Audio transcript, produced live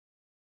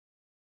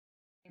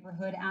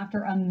Neighborhood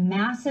after a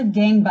massive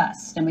gang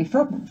bust, and we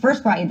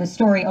first brought you the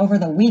story over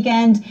the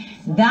weekend.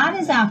 That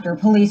is after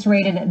police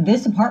raided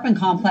this apartment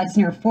complex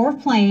near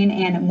 4th Plain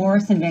and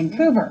Morrison,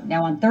 Vancouver.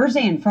 Now on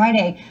Thursday and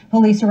Friday,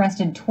 police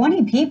arrested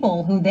 20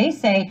 people who they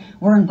say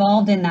were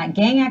involved in that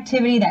gang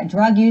activity, that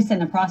drug use,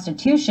 and the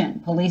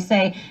prostitution. Police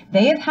say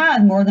they have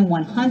had more than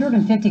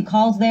 150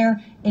 calls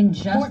there in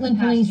just Portland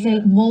police say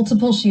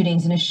multiple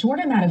shootings in a short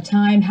amount of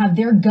time have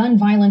their gun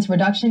violence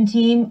reduction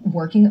team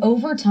working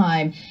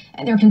overtime,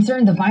 and they're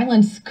concerned the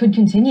violence could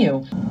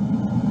continue.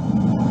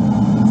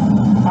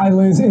 Hi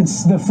Liz,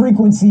 it's the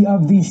frequency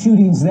of these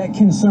shootings that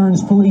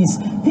concerns police.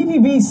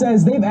 PPB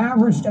says they've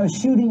averaged a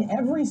shooting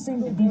every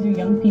single day. These are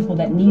young people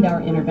that need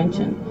our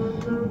intervention.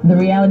 The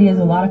reality is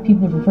a lot of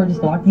people prefer just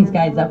to lock these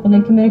guys up when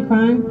they commit a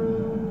crime,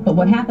 but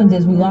what happens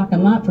is we lock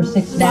them up for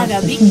 6 months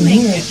to 2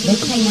 years, they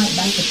come right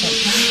back to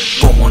part-time.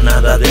 Como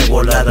nada de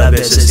volada, a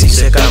veces si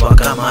se acaba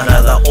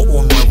camarada o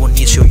un nuevo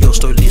inicio, yo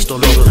estoy listo,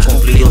 logros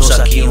cumplidos,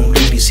 aquí un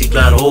brindis y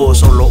claro,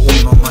 solo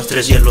 1 más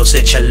 3 hielos,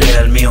 échale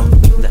al mío.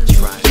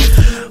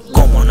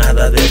 Como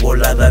nada de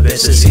volada, a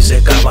veces si se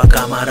acaba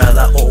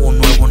camarada o un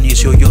nuevo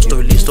inicio, yo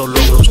estoy listo,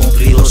 logros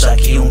cumplidos,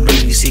 aquí un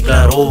brindis y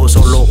claro,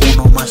 solo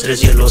 1 más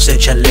 3 hielos,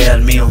 échale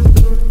al mío.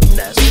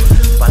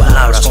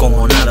 Palabras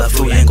como nada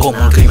fluyen como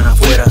el crimen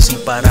afuera sin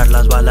parar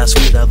las balas,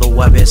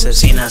 cuidado a veces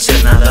sin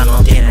hacer nada,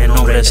 no tiene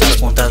nombre esas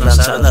puntas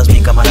lanzadas,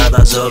 mi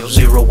camarada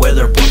Sub-Zero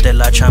Weather, ponte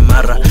la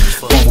chamarra.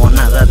 Como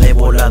nada de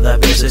volada, a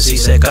veces si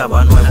se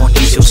acaba nuevo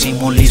inicio,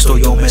 simo listo,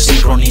 yo me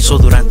sincronizo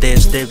durante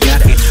este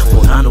viaje,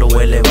 volando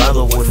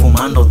elevado, voy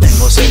fumando,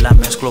 tengo se la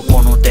mezclo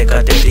con un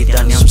tecate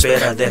titanium,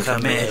 espera,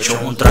 déjame hecho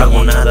un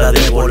trago. Nada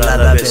de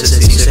volada, a veces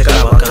si se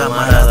acaba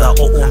camarada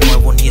o un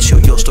nuevo inicio,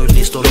 yo estoy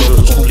listo,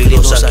 logros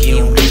cumplidos, aquí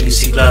un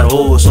brindis y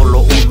claro,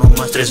 solo 1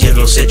 más 3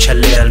 hielos,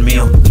 échale al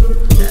mío.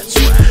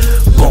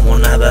 Como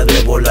nada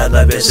de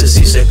volada, a veces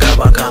si se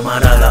acaba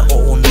camarada o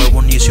un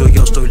nuevo inicio,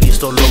 yo estoy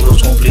listo,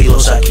 logros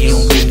cumplidos, aquí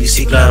un brindis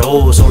y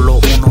claro, solo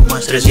 1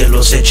 más 3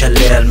 hielos,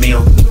 échale al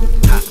mío.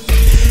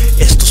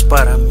 Estos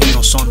para mí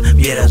no son,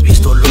 vieras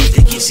visto los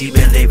de X y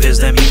Ben Davis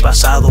de mi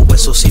pasado,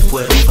 esos sí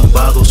fueron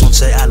tumbados,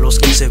 11 a los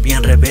 15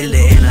 bien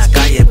rebelde en la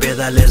calle,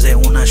 pedales de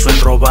una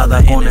Schwinn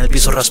robada, con el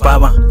piso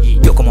raspaba,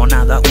 yo como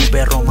nada, un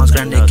perro más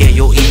grande que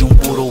yo y un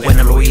puro en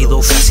el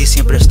oído, casi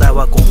siempre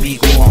estaba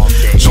conmigo,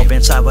 no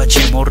pensaba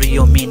chemo,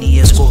 río, mini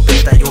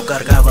escopeta, yo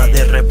cargaba,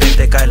 de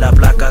repente cae la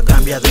placa,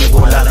 cambia de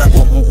volada,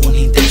 como un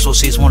intenso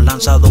sismo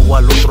lanzado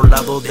al otro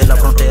lado de la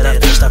frontera,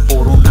 hasta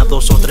por 1,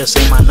 2 o 3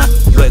 semanas,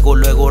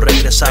 luego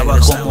regresaba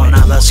como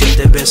nada,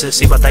 7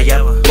 veces y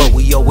batallaba, but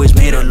we always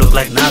made it look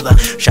like nada.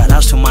 Shout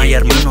out to my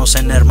hermanos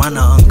and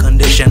hermana,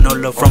 unconditional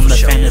love from the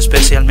fan,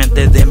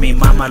 especialmente de mi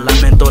mamá,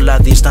 lamento la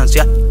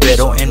distancia,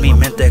 pero en mi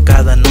mente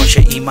cada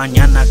noche y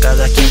mañana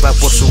cada quien va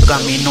por su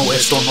camino,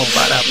 esto no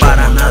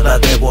para nada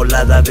de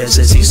volada, a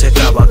veces si se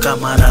acaba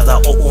camarada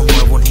o un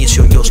nuevo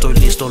inicio, yo estoy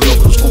listo,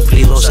 logros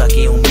cumplidos,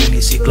 aquí un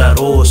brindis y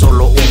claro,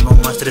 solo 1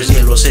 más 3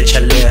 hielos,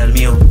 échale al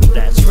mío.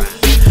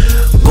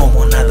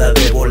 Como nada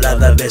de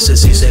volada, a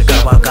veces si se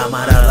acaba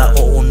camarada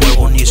o un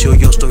nuevo inicio,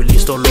 yo estoy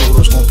listo,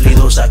 logros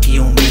cumplidos, aquí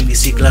un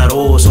brindis y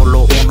claro,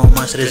 solo 1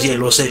 más 3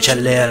 hielos,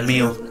 échale al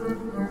mío.